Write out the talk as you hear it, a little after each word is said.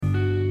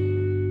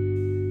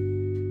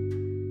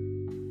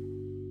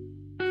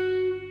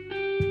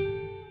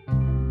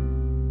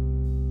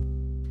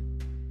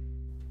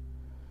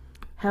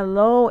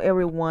Hello,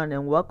 everyone,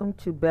 and welcome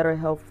to Better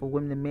Health for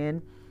Women and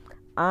Men.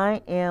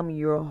 I am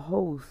your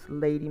host,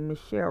 Lady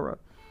Michelle.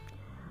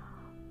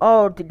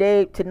 Oh,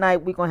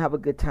 tonight, we're going to have a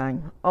good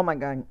time. Oh my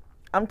God,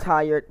 I'm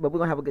tired, but we're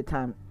going to have a good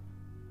time.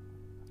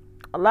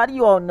 A lot of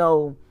you all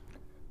know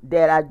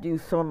that I do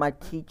some of my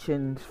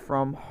teachings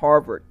from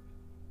Harvard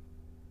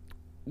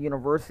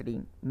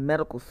University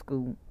Medical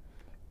School.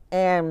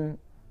 And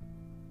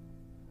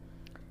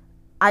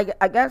I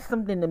got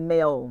something in the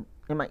mail,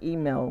 in my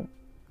email,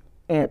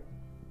 and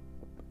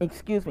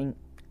excuse me,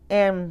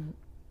 and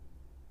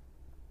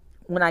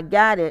when I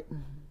got it,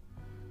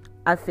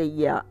 I said,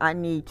 yeah, I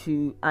need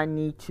to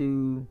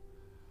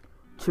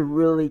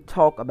really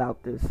talk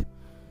about this.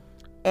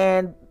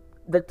 And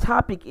the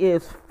topic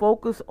is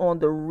focus on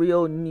the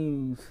real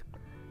news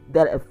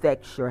that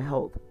affects your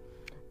health.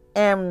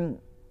 And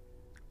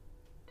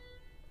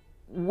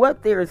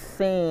what they're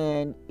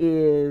saying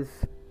is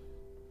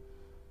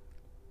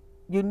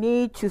you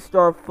need to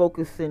start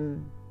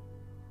focusing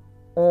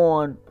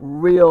on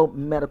real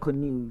medical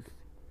news,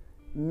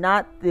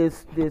 not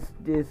this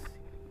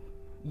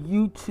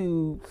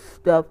YouTube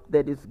stuff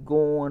that is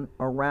going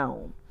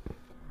around.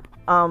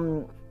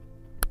 I'm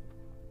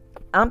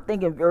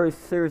thinking very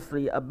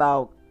seriously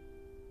about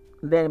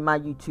letting my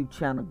YouTube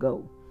channel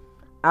go.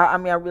 I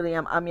mean, I really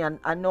am. I mean,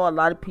 I know a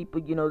lot of people,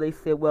 they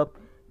say, well,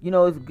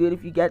 it's good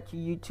if you got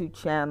your YouTube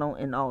channel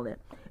and all that.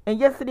 And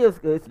yes, it is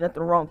good. There's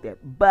nothing wrong with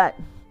that. But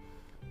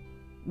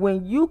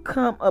when you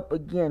come up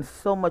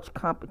against so much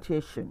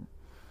competition,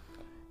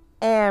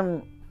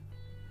 and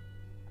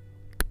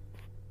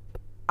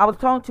I was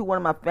talking to one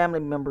of my family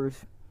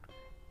members,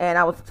 and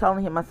I was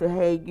telling him, I said,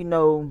 hey,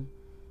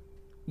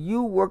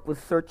 you work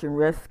with search and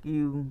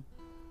rescue,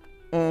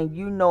 and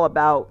you know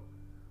about,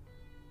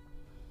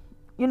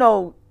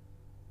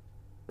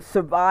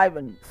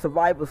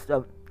 survival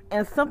stuff.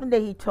 And something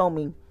that he told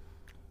me,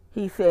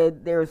 he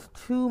said, there's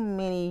too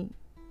many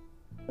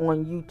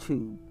on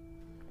YouTube.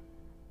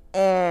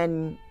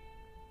 And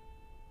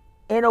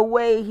in a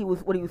way,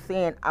 what he was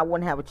saying, I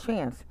wouldn't have a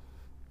chance.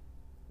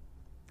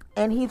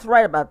 And he's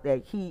right about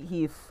that.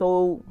 He is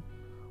so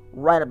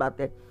right about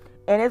that.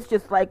 And it's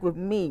just like with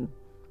me,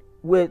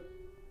 with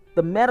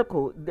the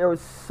medical, there's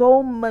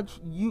so much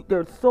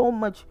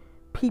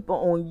people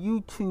on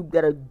YouTube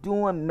that are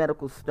doing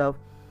medical stuff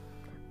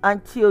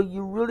until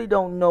you really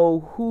don't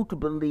know who to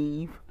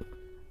believe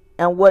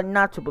and what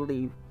not to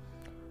believe.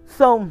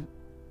 So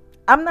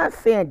I'm not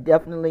saying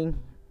definitely.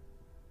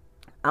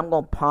 I'm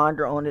going to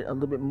ponder on it a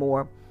little bit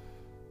more.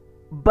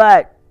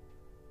 But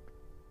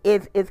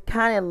it's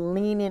kind of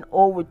leaning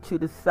over to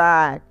the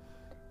side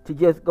to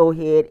just go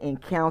ahead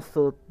and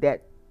cancel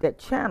that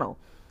channel.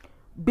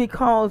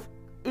 Because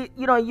I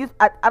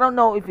don't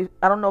know if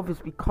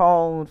it's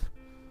because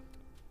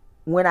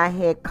when I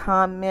had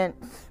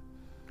comments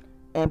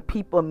and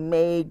people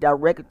made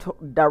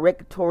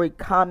derogatory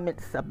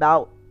comments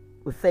about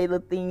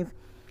the things.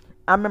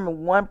 I remember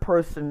one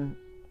person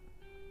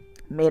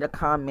made a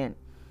comment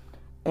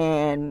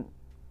and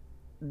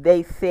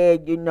they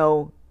said,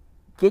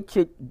 get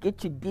your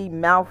D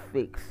mouth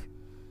fixed.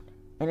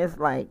 And it's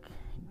like,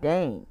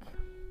 dang.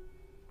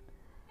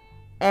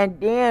 And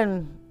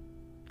then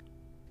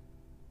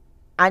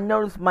I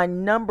noticed my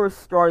numbers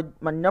started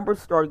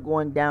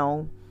going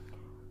down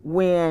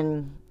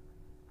when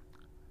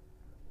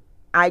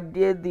I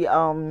did the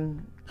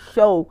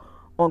show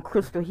on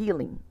crystal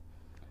healing.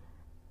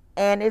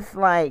 And it's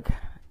like,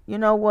 you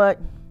know what?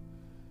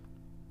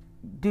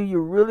 Do you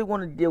really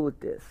want to deal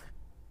with this?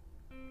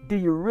 Do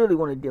you really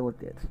want to deal with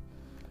this?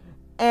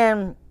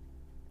 And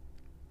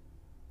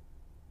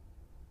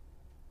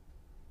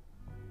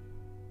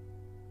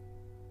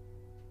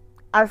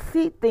I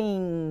see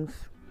things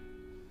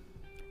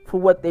for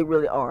what they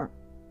really are.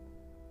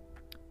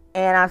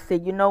 And I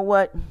said, you know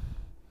what?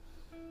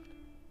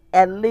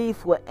 At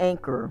least with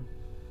Anchor,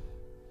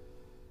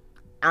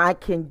 I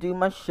can do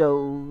my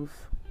shows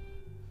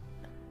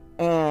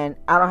and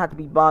I don't have to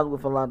be bothered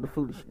with a lot of the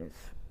foolishness.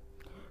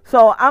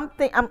 So I'm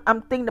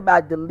thinking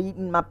about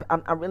deleting I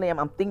really am.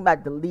 I'm thinking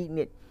about deleting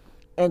it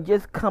and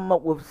just come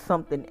up with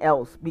something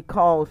else,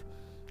 because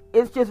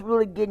it's just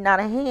really getting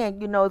out of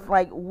hand. It's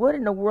like, what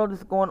in the world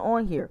is going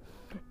on here?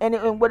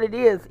 And what it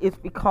is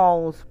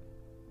because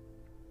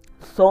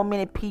so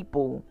many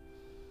people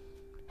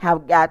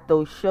have got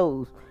those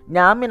shows.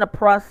 Now I'm in a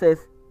process.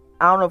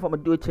 I don't know if I'm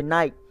gonna do it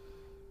tonight,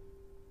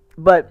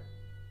 but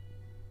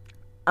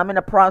I'm in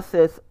a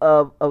process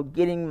of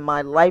getting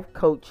my life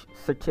coach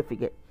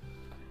certificate,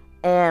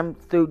 and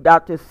through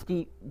Dr.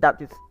 Stevie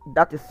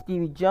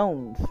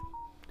Jones.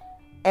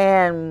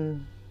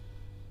 And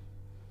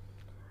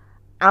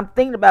I'm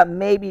thinking about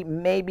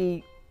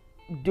maybe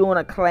doing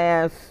a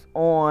class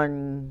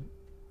on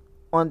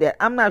that.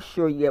 I'm not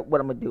sure yet what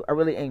I'm gonna do. I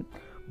really ain't.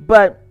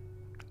 But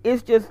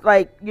it's just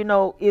like,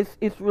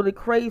 it's really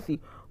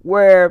crazy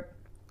where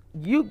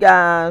you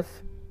guys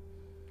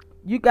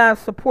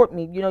support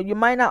me. You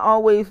might not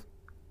always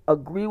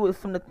agree with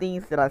some of the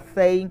things that I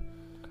say,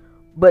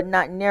 but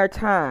not near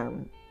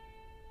time.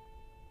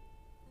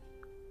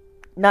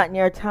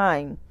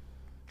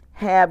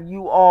 have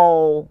you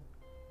all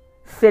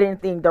sit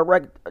anything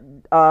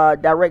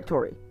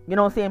directory. You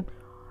know what I'm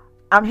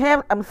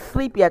saying? I'm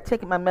sleepy. I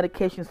taking my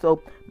medication,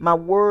 so my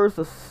words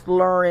are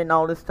slurring,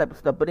 all this type of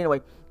stuff. But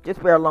anyway,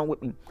 just bear along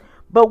with me.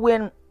 But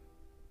when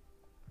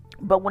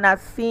I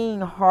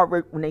seen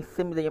Harvard, when they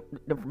sent me the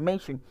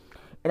information,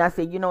 and I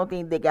said, you know what,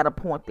 they got a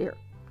point there.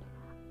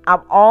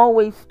 I've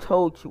always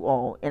told you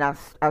all, and I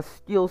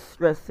still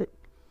stress it.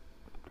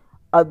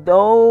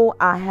 Although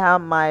I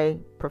have my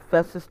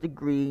professor's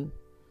degree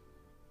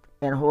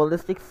in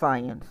holistic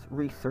science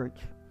research,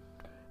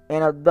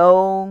 and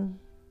although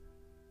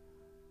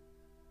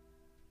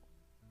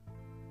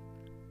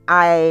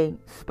I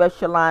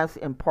specialize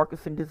in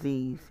Parkinson's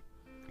disease,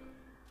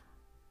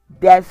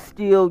 that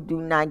still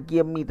do not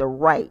give me the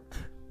right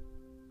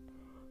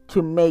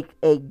to make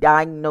a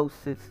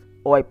diagnosis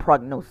or a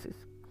prognosis.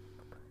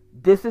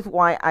 This is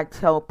why I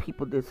tell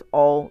people this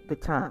all the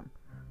time.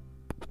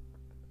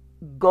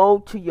 Go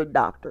to your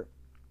doctor.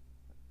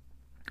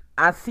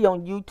 I see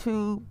on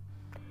YouTube,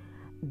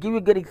 give you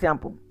a good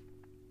example.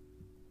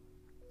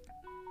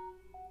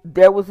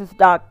 There was this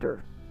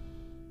doctor,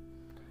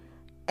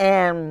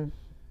 and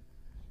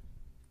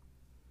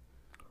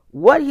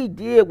what he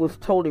did was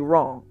totally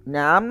wrong.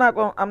 Now I'm not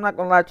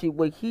gonna lie to you.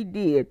 What he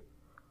did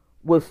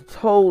was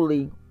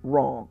totally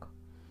wrong.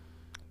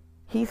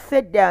 He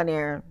sat down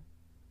there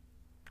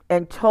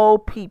and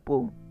told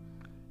people,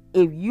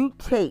 if you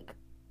take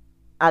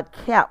a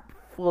cap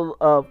full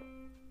of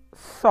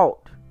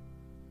salt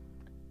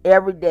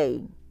every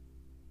day,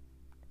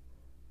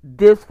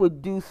 this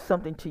would do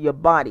something to your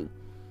body.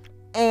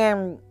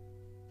 And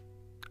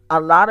a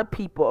lot of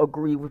people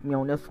agree with me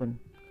on this one.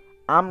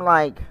 I'm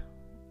like,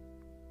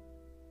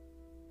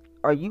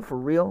 are you for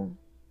real?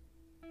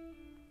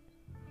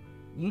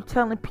 You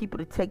telling people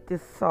to take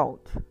this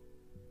salt?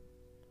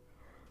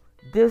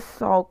 This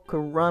salt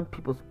could run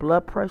people's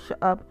blood pressure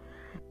up.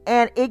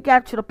 And it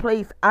got to the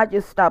place I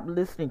just stopped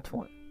listening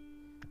to him.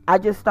 I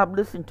just stopped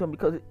listening to him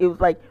because it was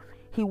like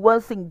he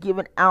wasn't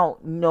giving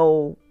out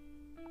no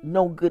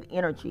good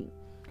energy.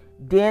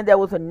 Then there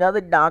was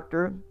another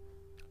doctor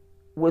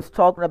was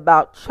talking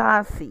about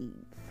chia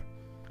seeds.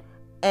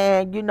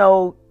 And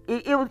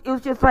it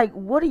was just like,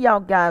 what are y'all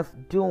guys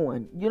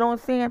doing? You know what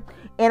I'm saying?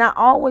 And I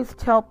always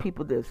tell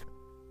people this.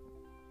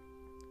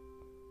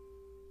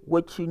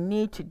 What you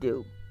need to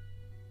do,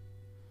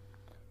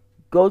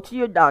 go to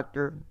your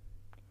doctor,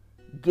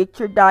 get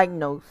your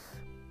diagnosis,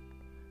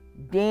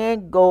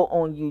 then go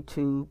on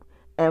YouTube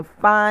and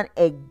find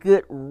a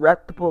good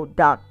reputable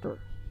doctor.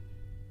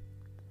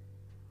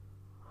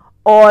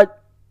 Or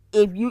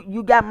if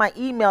you got my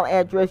email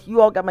address, you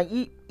all got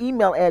my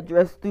email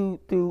address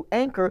through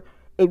Anchor.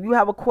 If you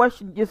have a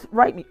question, just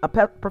write me,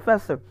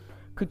 Professor,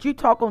 could you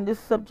talk on this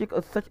subject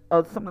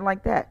or something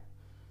like that?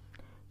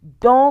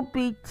 Don't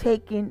be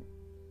taking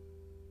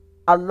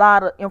a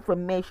lot of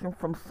information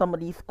from some of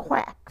these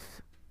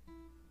quacks,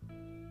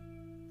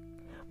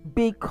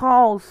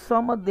 because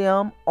some of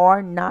them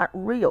are not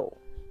real.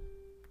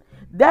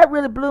 That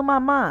really blew my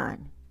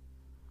mind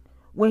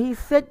when he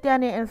sat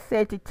down there and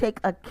said to take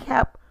a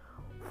cap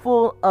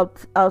full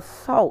of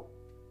salt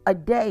a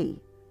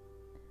day.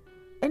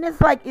 And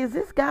it's like, is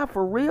this guy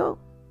for real?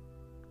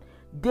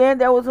 Then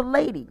there was a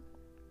lady,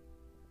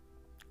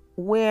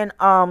 when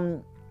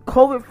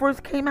COVID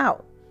first came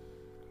out,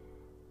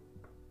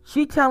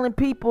 she telling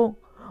people,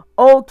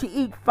 to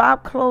eat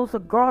 5 cloves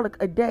of garlic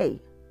a day.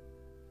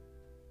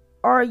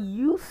 Are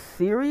you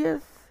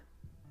serious?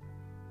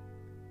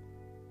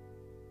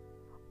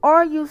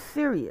 Are you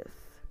serious?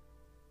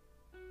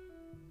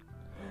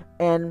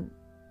 And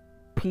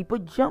people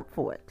jump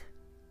for it.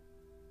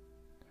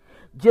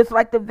 Just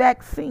like the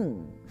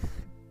vaccines.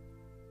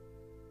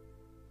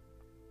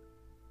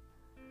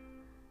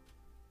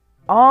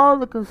 All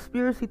the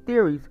conspiracy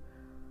theories.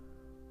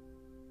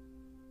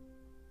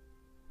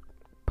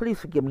 Please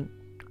forgive me.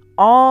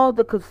 All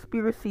the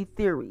conspiracy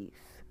theories.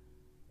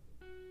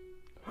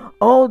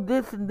 Oh,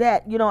 this and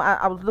that.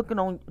 I was looking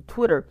on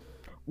Twitter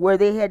where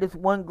they had this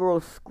one girl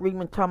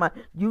screaming, talking about,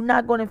 you're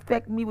not going to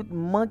infect me with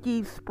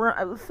monkey sperm.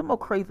 It was some more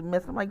crazy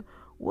mess. I'm like,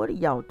 what are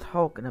y'all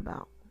talking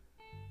about?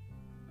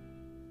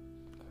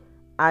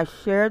 I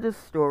shared the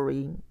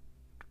story,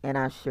 and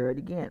I share it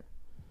again.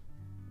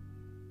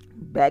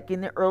 Back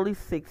in the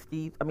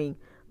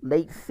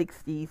late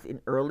 60s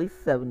and early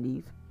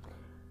 70s,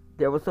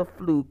 there was a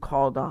flu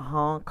called the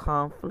Hong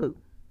Kong flu.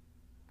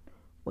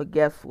 Well,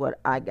 guess what?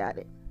 I got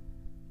it.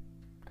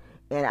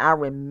 And I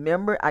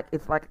remember,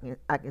 it's like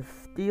I can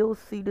still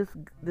see this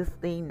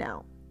thing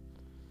now.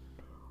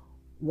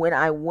 When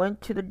I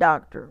went to the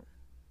doctor,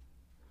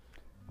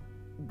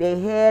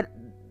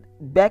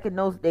 back in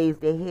those days,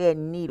 they had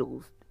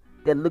needles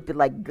that looked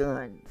like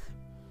guns.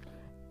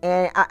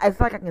 And it's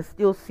like I can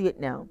still see it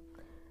now.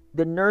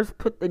 The nurse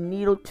put the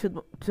needle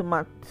to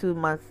my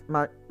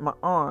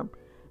arm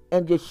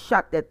and just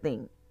shot that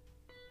thing.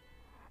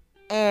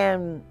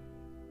 And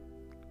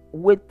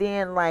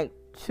within like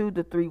 2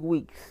 to 3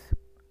 weeks,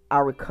 I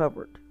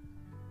recovered.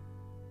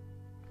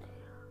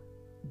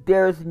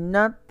 There's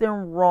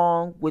nothing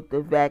wrong with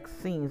the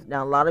vaccines.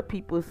 Now, a lot of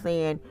people are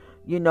saying,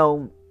 you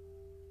know,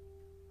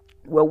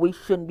 well, we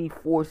shouldn't be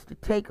forced to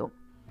take them.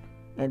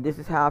 And this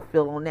is how I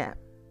feel on that.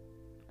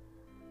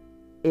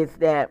 It's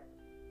that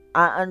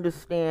I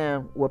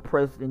understand what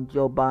President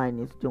Joe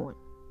Biden is doing.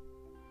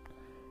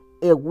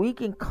 If we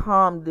can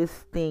calm this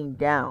thing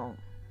down,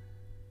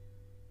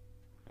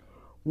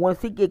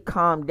 once it get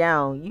calmed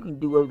down, you can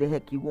do whatever the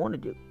heck you want to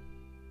do.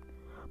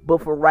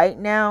 But for right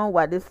now,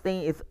 while this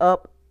thing is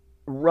up,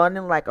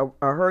 running like a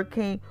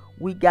hurricane,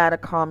 we got to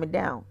calm it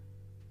down.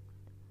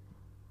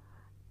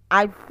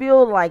 I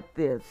feel like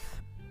this,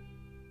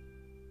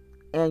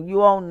 and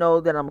you all know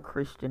that I'm a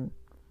Christian.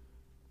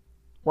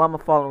 Well, I'm a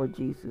follower of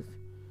Jesus.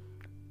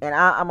 And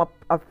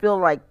I feel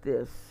like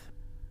this.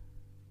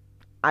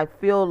 I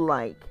feel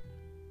like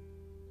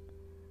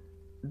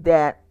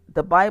that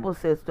the Bible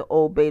says to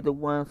obey the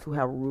ones who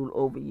have rule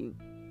over you,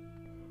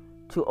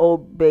 to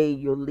obey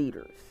your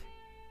leaders.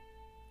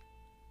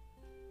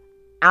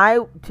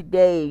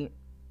 Today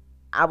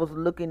I was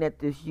looking at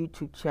this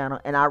YouTube channel,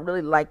 and I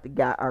really liked the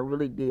guy. I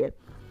really did.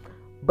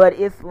 But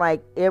it's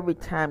like every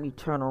time you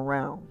turn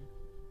around,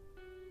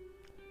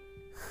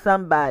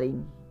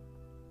 somebody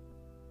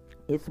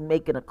is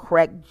making a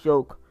crack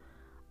joke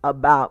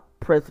about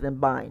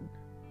President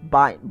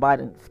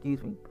Biden,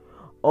 excuse me.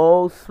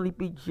 Oh,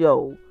 Sleepy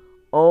Joe.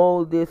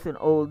 Oh, this and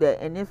oh,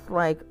 that. And it's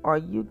like, are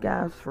you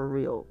guys for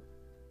real?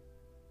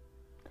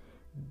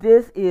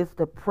 This is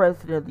the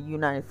President of the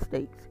United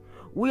States.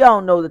 We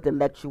all know that the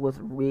election was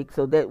rigged,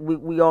 so that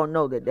we all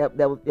know that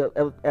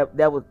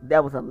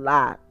was a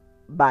lie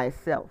by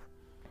itself.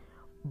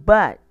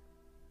 But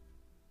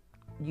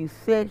you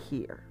sit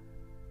here,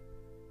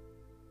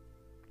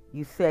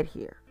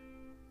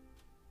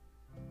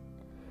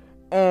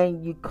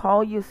 and you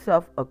call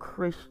yourself a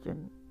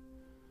Christian,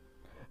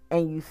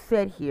 and you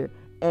sit here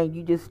and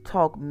you just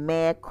talk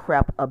mad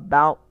crap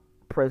about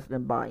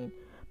President Biden.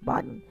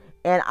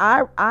 And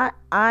I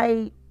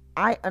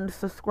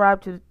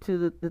unsubscribed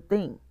to the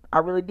thing. I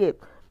really did,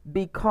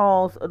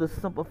 because of the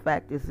simple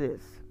fact is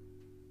this: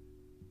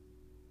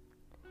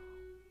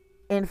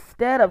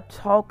 instead of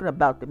talking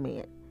about the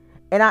man,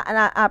 and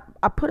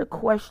I put a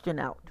question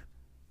out.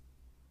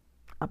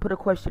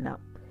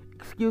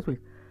 Excuse me.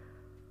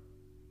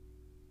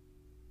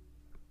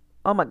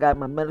 Oh my God,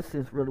 my medicine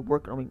is really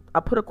working on me. I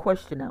put a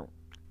question out,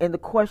 and the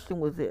question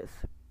was this: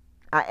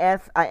 I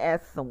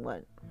asked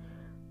someone,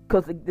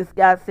 because this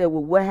guy said,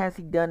 "Well, what has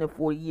he done in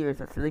 40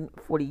 years?" I said,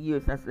 "40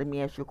 years." I said, "Let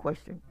me ask you a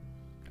question.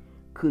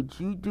 Could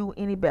you do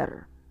any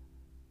better?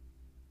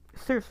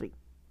 Seriously,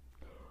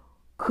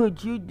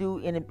 could you do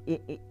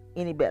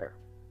any better?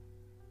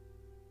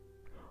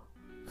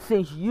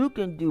 Since you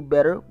can do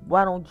better,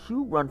 why don't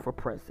you run for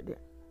president?"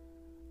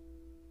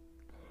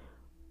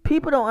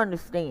 People don't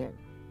understand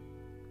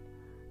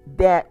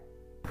that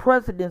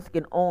presidents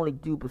can only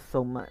do but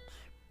so much.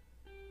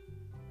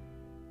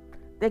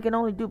 They can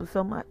only do but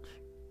so much.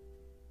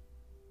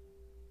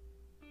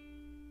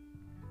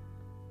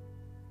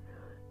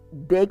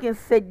 They can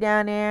sit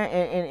down there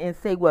and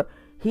say, well,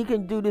 he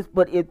can do this,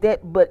 but if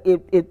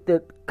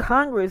the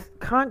Congress,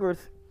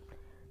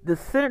 the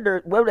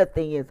senators, whatever that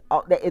thing is,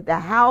 if the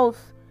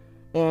House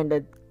and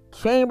the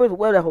chambers,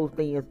 whatever the whole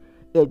thing is,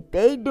 if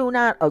they do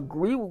not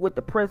agree with what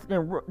the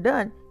president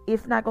done,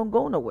 it's not going to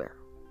go nowhere.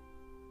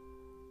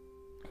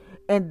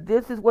 And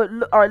this is what,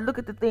 or look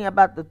at the thing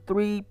about the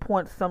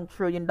 $3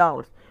 trillion.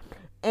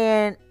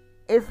 And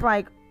it's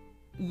like,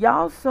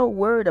 y'all so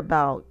worried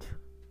about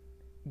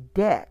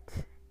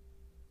debt.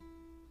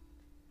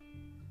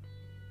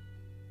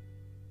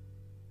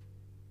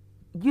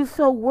 You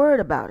so worried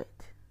about it.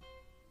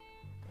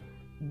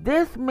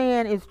 This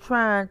man is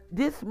trying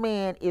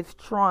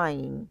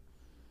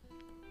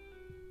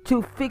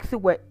to fix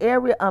it where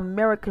every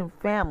American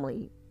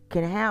family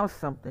can have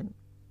something.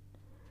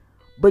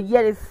 But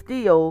yet it's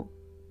still,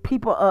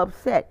 people are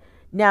upset.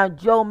 Now,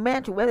 Joe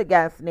Manchin, whatever the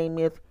guy's name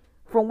is,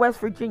 from West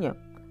Virginia.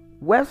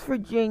 West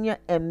Virginia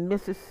and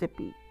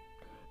Mississippi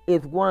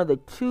is one of the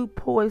two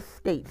poorest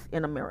states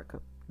in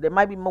America. There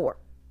might be more.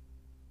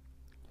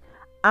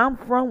 I'm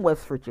from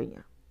West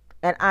Virginia,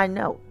 and I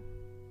know.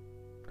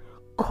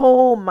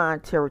 Coal mine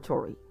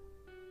territory.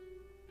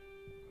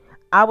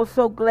 I was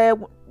so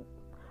glad.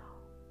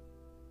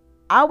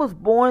 I was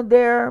born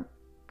there,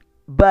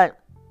 but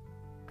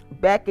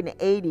back in the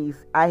 80s,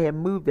 I had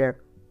moved there.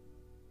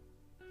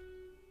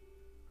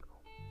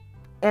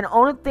 And the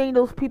only thing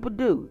those people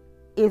do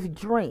is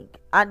drink.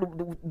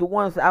 The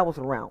ones I was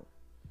around.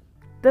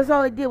 That's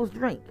all they did was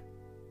drink.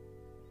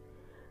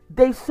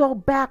 They so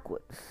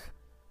backwards.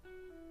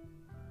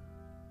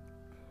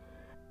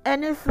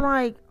 And it's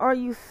like, are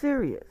you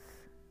serious?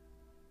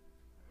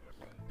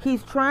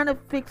 He's trying to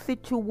fix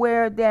it to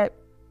where that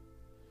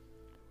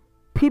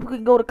people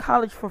can go to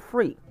college for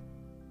free.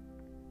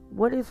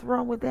 What is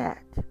wrong with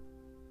that?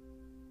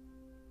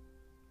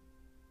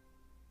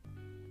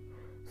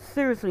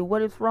 Seriously,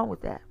 what is wrong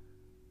with that?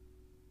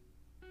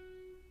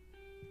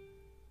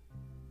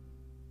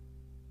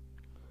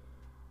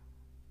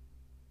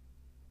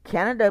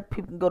 Canada,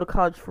 people can go to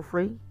college for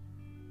free.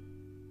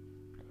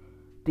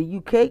 The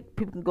UK,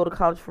 people can go to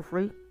college for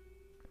free.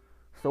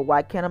 So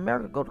why can't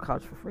America go to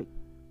college for free?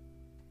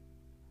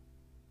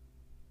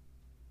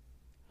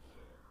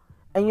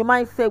 And you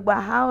might say, well,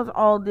 how is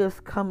all this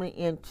coming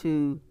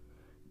into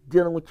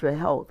dealing with your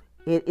health?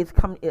 It's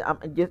coming.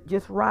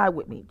 Just ride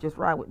with me. Just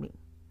ride with me.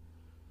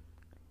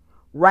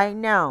 Right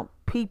now,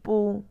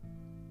 people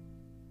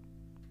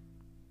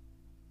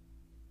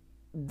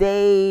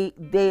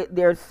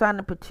they're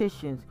signing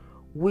petitions.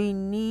 We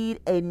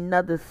need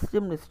another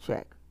stimulus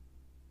check.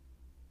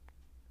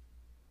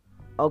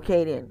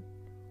 Okay then.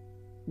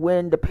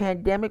 When the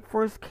pandemic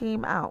first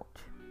came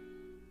out,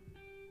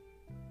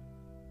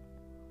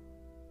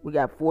 we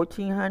got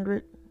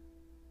 1,400,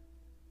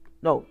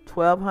 no,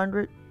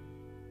 1,200,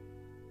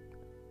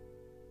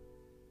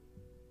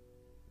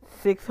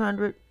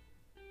 600,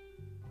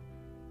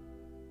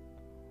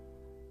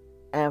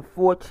 and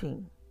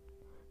 14.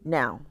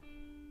 Now,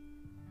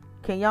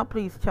 can y'all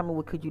please tell me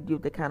what could you do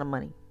with that kind of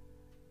money?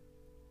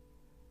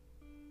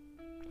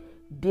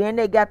 Then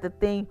they got the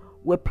thing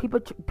where people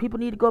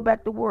need to go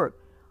back to work.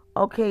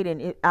 Okay,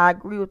 then I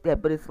agree with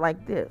that, but it's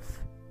like this.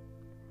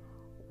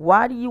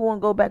 Why do you want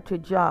to go back to a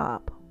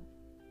job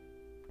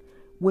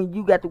when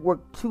you got to work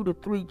 2 to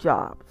 3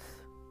 jobs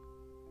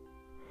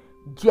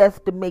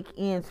just to make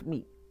ends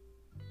meet?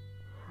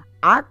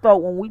 I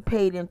thought when we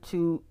paid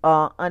into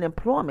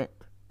unemployment,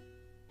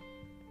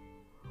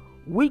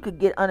 we could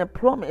get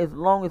unemployment as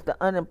long as the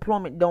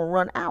unemployment don't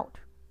run out.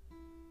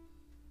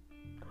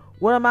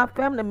 One of my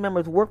family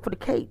members worked for the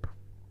Cape,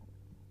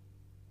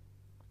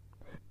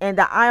 and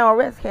the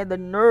IRS had the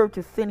nerve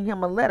to send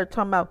him a letter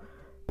talking about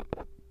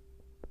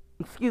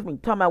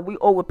we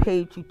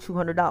overpaid you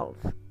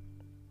 $200.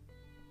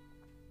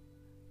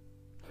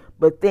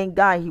 But thank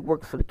God he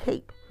works for the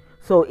Cape.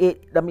 So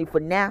for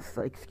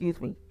NASA,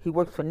 he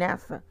works for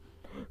NASA.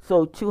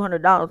 So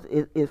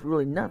 $200 is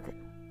really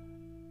nothing.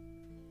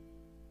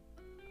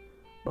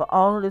 But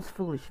all of this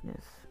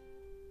foolishness.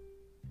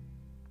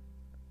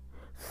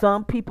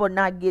 Some people are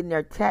not getting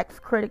their tax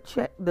credit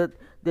check, the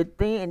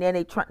thing, and then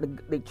they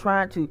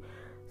trying to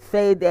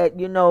say that,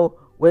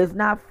 well, it's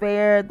not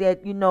fair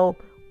that,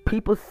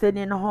 people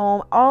sitting in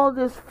home, all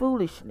this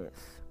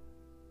foolishness.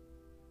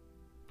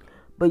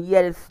 But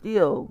yet it's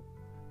still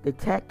the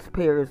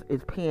taxpayers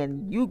is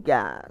paying you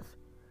guys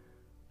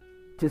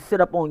to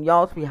sit up on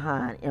y'all's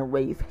behind and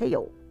raise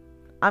hell.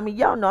 I mean,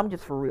 y'all know I'm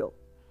just for real.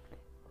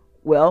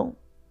 Well,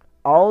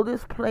 all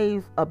this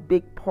plays a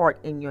big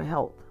part in your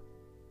health.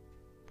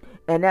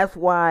 And that's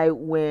why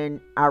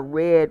when I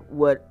read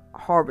what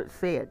Harvard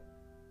said,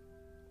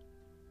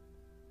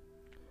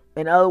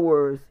 in other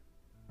words,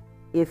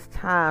 it's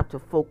time to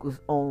focus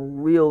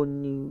on real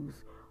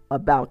news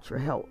about your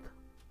health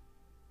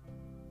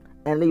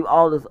and leave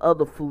all this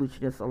other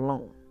foolishness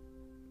alone.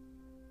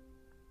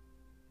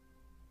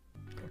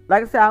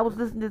 Like I said, I was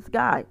listening to this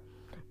guy,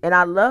 and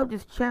I love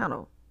this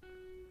channel.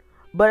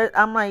 But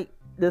I'm like,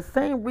 the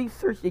same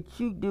research that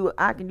you do,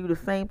 I can do the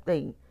same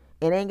thing.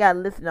 And ain't got to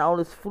listen to all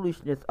this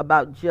foolishness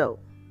about Joe.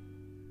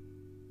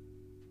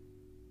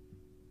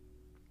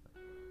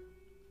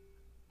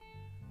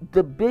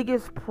 The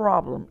biggest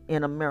problem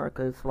in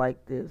America is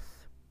like this.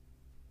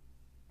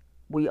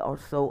 We are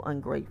so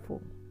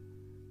ungrateful.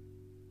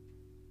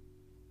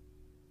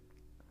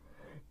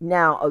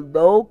 Now,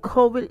 although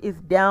COVID is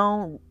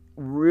down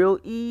real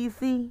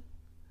easy,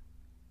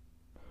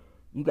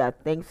 you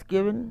got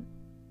Thanksgiving.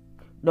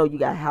 No, you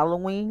got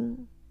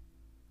Halloween.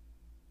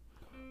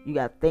 You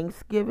got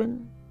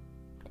Thanksgiving.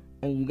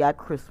 And you got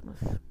Christmas.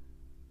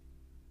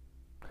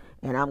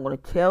 And I'm going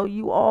to tell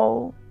you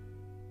all,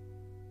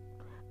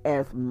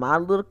 as my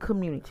little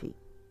community,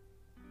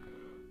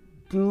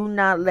 do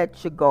not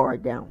let your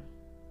guard down.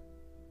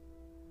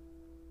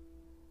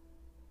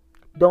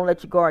 Don't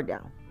let your guard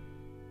down.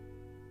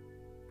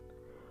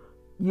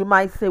 You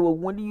might say, well,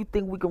 when do you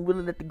think we can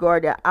really let the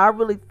guard down? I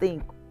really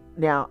think,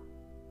 now,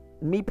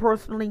 me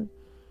personally,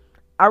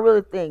 I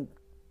really think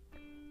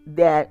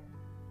that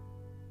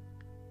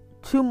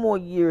 2 more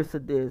years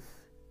of this,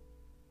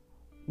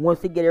 once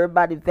they get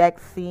everybody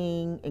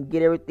vaccine and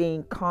get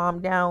everything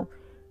calmed down,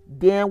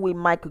 then we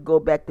might could go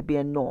back to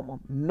being normal.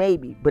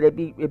 Maybe, but it'd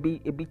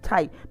be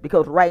tight,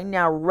 because right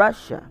now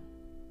Russia,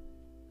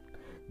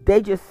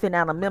 they just sent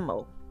out a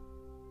memo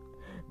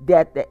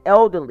that the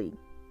elderly,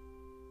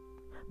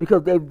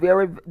 because they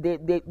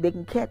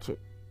can catch it,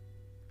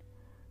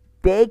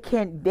 they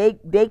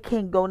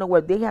can't go nowhere.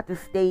 They have to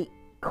stay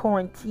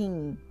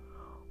quarantined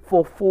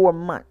for 4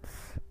 months.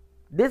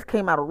 This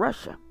came out of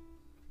Russia.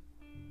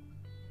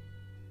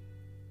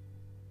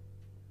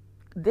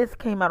 This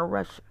came out of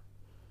Russia.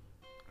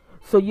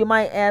 So you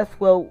might ask,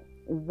 well,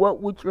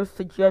 what would your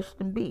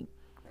suggestion be?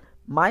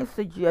 My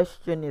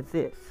suggestion is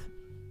this.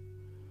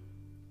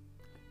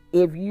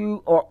 If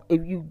you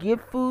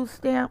get food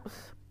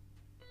stamps,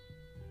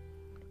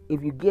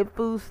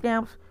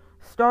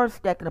 start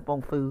stacking up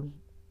on food.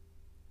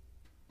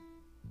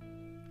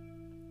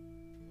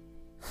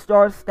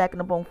 Start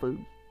stacking up on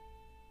food.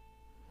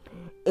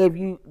 If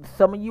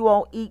some of you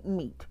all eat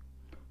meat,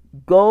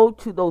 go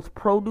to those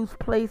produce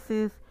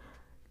places,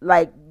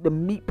 like the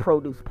meat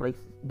produce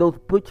places, those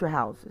butcher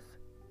houses.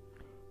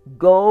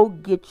 Go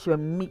get your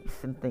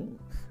meats and things.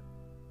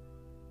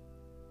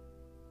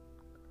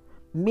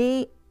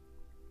 Me,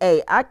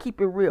 hey, I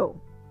keep it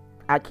real.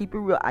 I keep it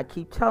real. I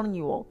keep telling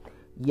you all,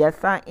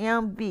 yes, I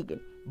am vegan,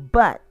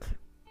 but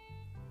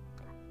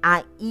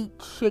I eat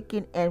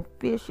chicken and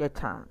fish at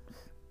times.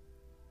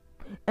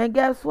 And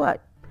guess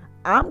what?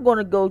 I'm going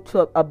to go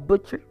to a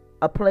butcher,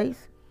 a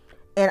place,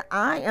 and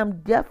I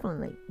am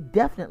definitely,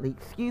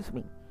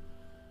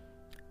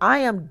 I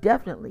am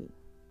definitely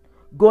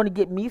going to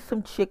get me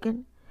some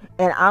chicken,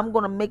 and I'm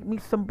going to make me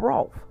some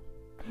broth.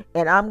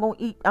 And I'm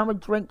going to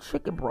drink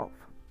chicken broth.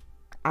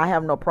 I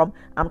have no problem.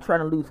 I'm trying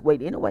to lose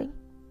weight anyway.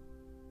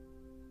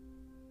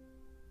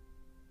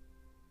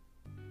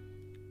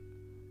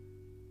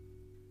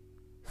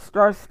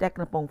 Start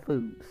stacking up on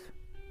foods.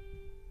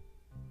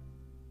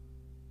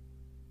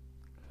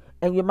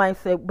 And you might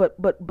say, but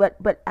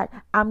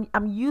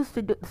I'm used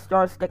to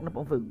start stacking up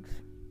on foods.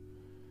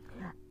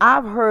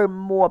 I've heard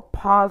more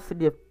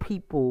positive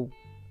people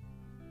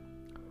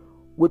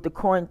with the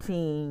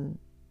quarantine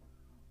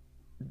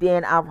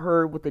than I've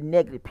heard with the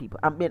negative people.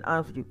 I'm being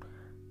honest with you.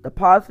 The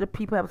positive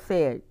people have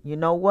said, you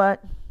know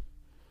what?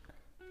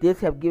 This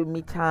have given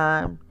me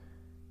time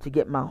to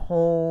get my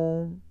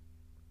home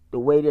the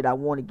way that I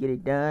want to get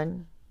it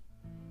done.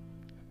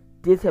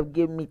 This have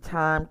given me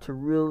time to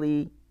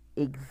really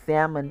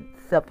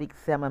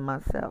self-examine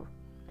myself.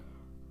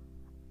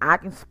 I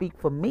can speak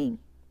for me.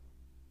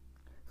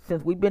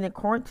 Since we've been in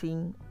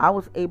quarantine, I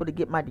was able to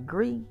get my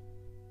degree.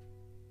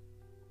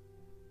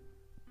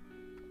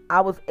 I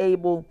was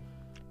able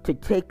to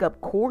take up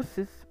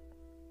courses.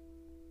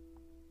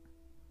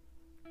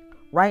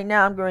 Right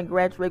now, I'm going to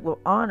graduate with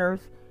honors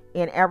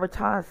in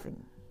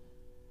advertising.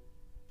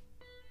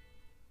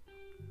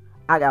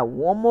 I got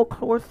one more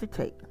course to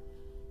take.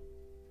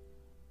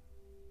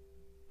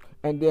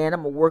 And then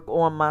I'm going to work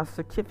on my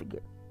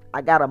certificate.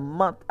 I got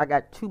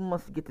 2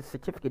 months to get the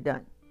certificate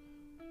done.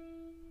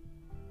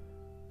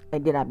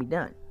 And then I'll be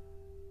done.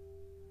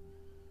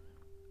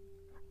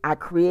 I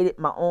created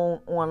my own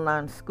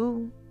online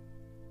school.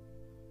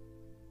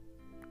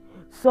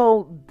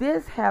 So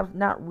this has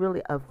not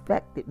really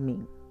affected me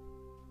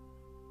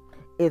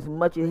as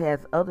much as it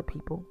has other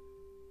people.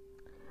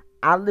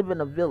 I live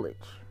in a village.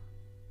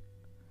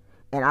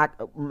 And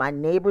my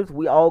neighbors,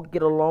 we all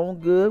get along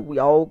good. We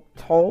all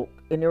talk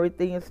and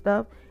everything and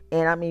stuff.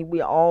 And I mean,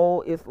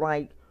 it's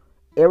like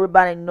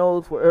everybody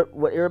knows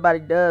what everybody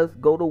does,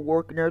 go to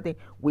work and everything.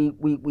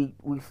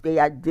 We stay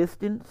at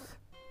distance.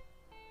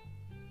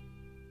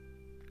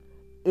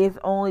 It's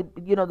only,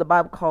 the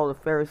Bible calls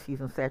the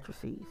Pharisees and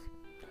Sadducees.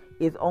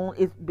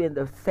 It's been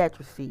the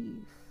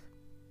Sadducees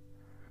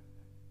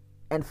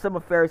and some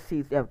of the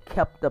Pharisees that have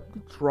kept up the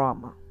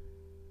drama.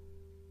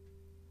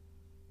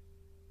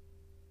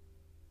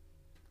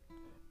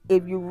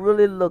 If you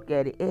really look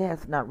at it, it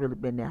has not really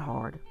been that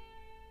hard.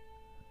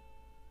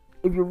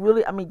 If you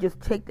really, just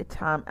take the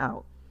time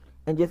out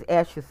and just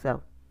ask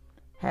yourself,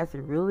 has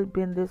it really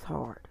been this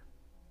hard?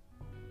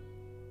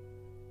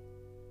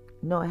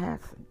 No, it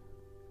hasn't.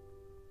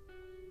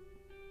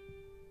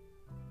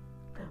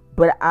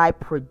 But I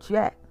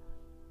project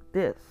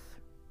this.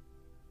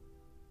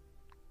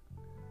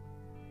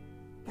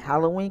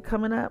 Halloween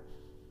coming up.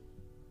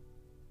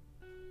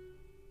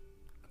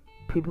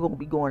 People going to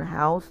be going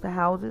house to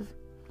houses.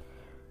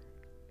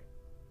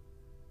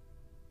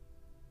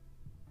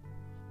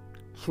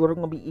 Children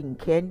going to be eating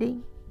candy.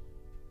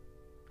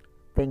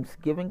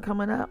 Thanksgiving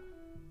coming up.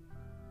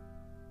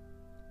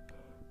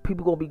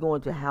 People going to be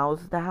going to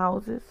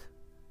houses.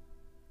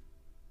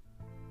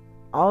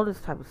 All this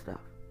type of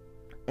stuff.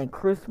 And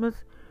Christmas,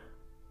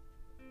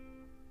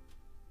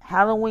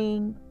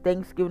 Halloween,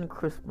 Thanksgiving, and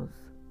Christmas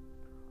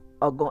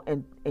are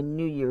going, and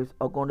New Year's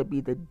are going to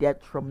be the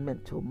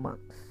detrimental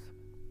months.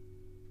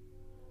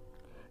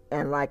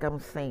 And like I'm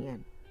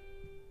saying,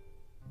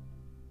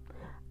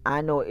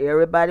 I know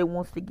everybody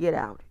wants to get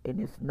out, and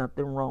there's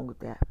nothing wrong with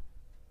that.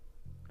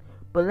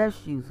 But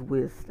let's use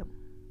wisdom.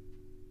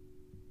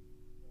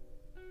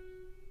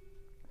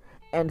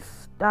 And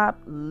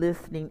stop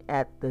listening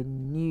at the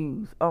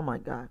news. Oh my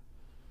God.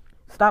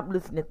 Stop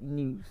listening at the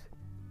news.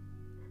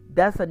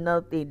 That's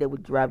another thing that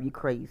would drive you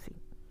crazy.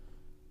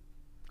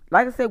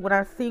 Like I said, when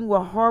I seen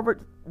what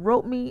Harvard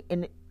wrote me,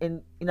 and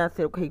I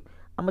said, okay,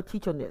 I'm going to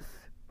teach on this.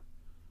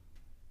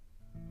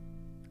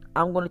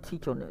 I'm going to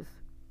teach on this.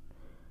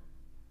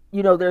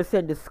 They're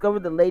saying discover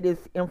the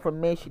latest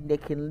information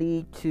that can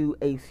lead to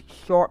a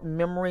short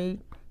memory,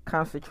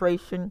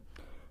 concentration,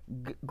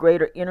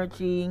 greater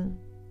energy,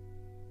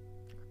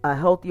 a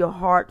healthier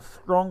heart,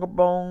 stronger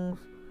bones,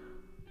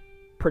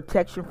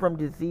 protection from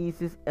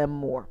diseases, and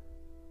more.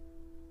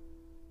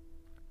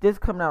 This is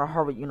coming out of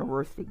Harvard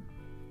University.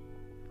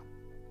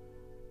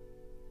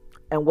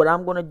 And what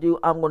I'm going to do,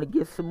 I'm going to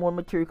get some more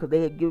material because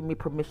they had given me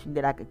permission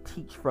that I could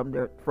teach from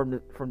their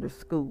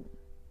school.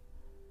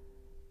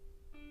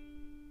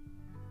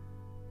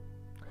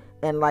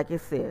 And like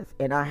it says,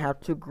 and I have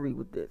to agree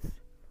with this.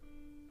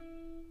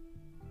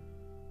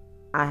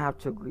 I have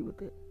to agree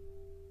with it.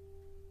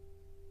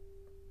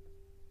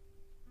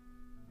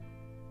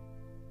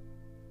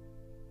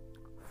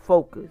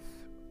 focus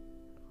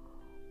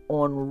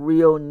on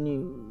real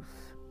news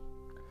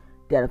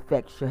that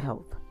affects your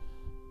health.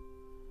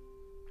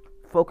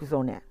 Focus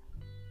on that.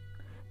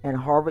 And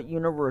Harvard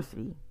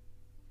University,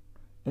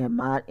 in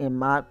my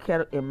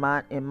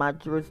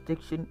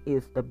jurisdiction,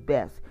 is the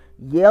best.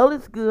 Yale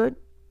is good.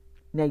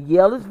 Now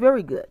Yale is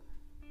very good,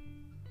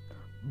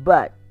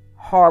 but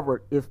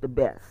Harvard is the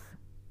best.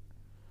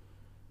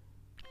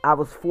 I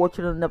was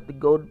fortunate enough to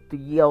go to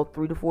Yale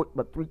three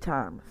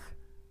times.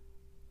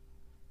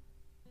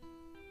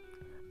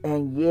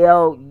 And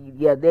Yale,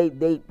 yeah,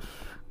 they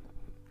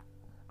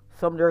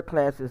some of their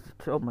classes,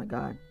 oh my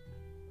God,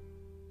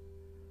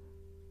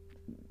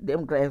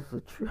 them classes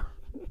were trip.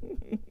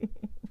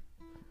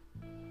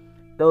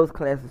 Those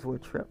classes were a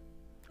trip.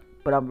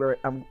 But I'm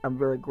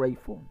very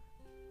grateful.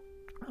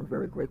 I'm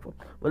very grateful.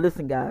 Well,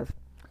 listen, guys,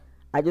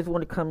 I just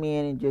want to come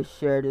in and just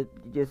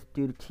just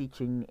do the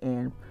teaching,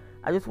 and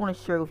I just want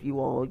to share with you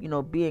all,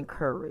 be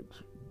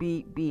encouraged.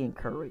 Be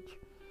encouraged.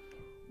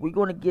 We're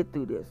going to get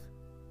through this.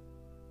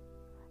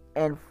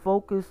 And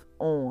focus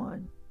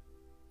on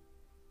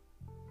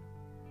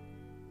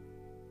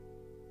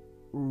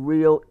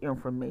real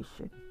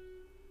information.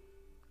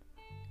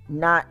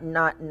 Not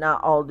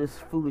all this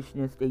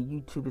foolishness that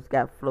YouTube has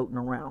got floating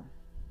around.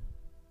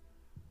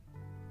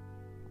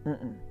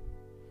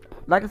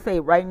 Like I say,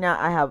 right now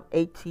I have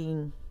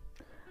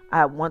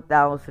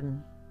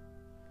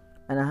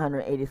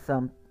 1,180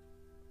 some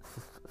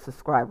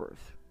subscribers.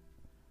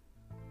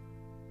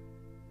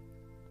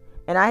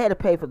 And I had to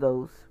pay for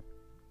those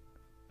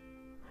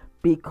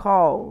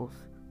because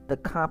the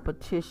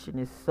competition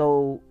is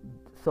so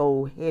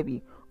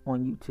heavy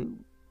on YouTube.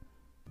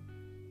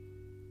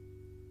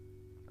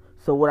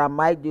 So what I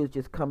might do is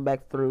just come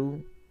back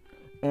through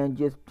and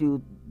just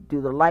do the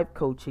life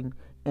coaching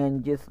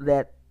and just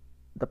let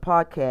the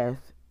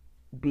podcast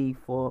be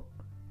for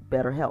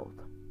better health.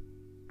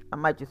 I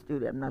might just do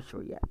that. I'm not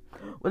sure yet.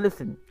 Well,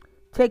 listen,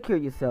 take care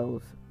of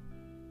yourselves.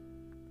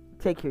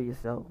 Take care of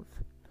yourselves.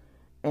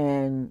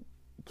 And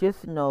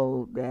just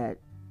know that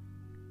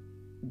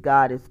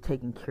God is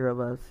taking care of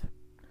us.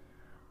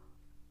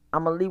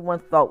 I'm going to leave one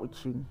thought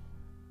with you.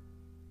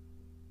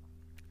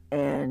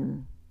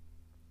 And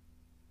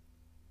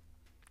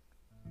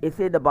it's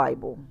in the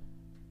Bible.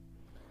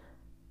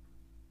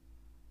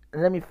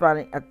 Let me find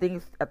it. I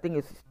think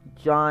it's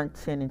John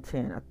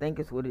 10:10. I think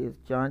it's what it is.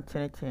 John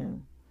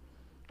 10:10.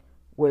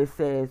 Where it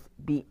says,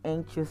 be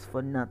anxious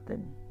for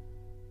nothing.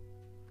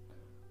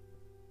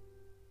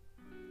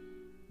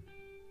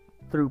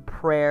 Through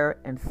prayer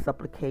and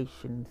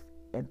supplications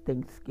and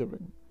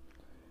thanksgiving.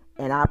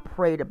 And I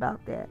prayed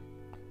about that.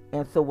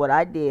 And so what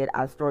I did,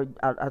 I started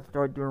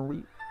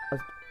doing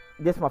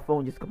this my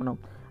phone just coming on.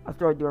 I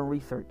started doing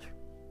research.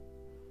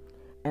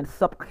 And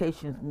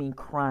supplications mean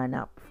crying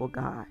out before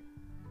God.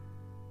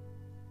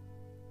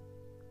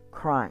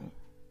 Crying.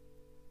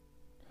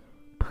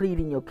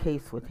 Pleading your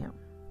case with Him.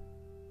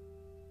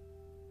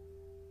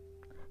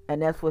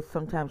 And that's what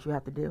sometimes you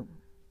have to do.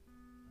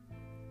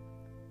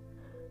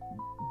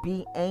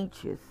 Be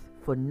anxious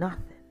for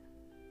nothing.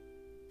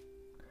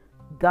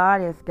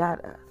 God has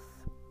got us.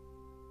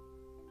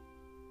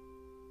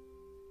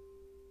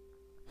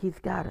 He's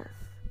got us.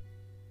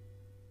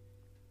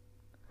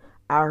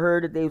 I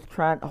heard that they was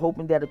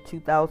hoping that a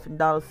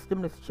 $2,000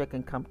 stimulus check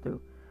can come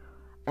through.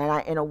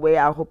 And in a way,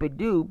 I hope it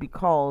do,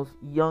 because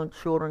young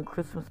children,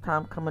 Christmas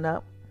time coming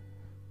up.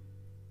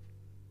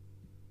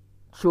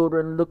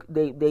 Children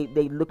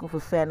they looking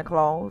for Santa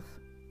Claus.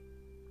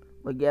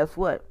 But guess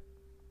what?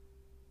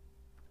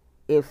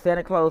 If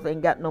Santa Claus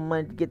ain't got no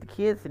money to get the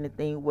kids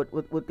anything, what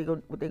they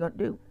gonna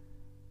do?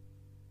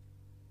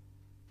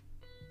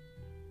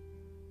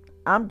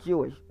 I'm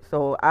Jewish,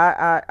 so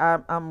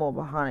I'm more of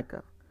a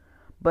Hanukkah.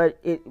 But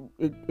it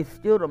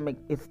still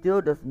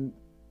doesn't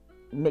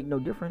make no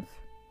difference.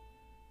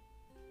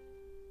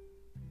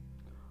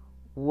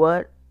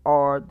 What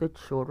are the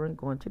children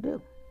going to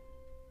do?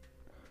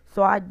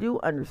 So I do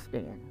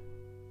understand.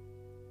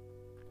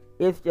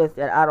 It's just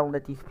that I don't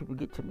let these people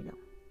get to me now.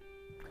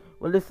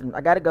 Well, listen,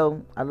 I gotta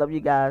go. I love you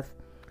guys.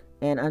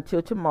 And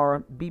until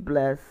tomorrow, be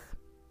blessed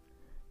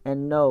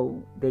and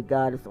know that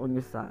God is on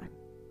your side.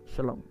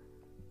 Shalom.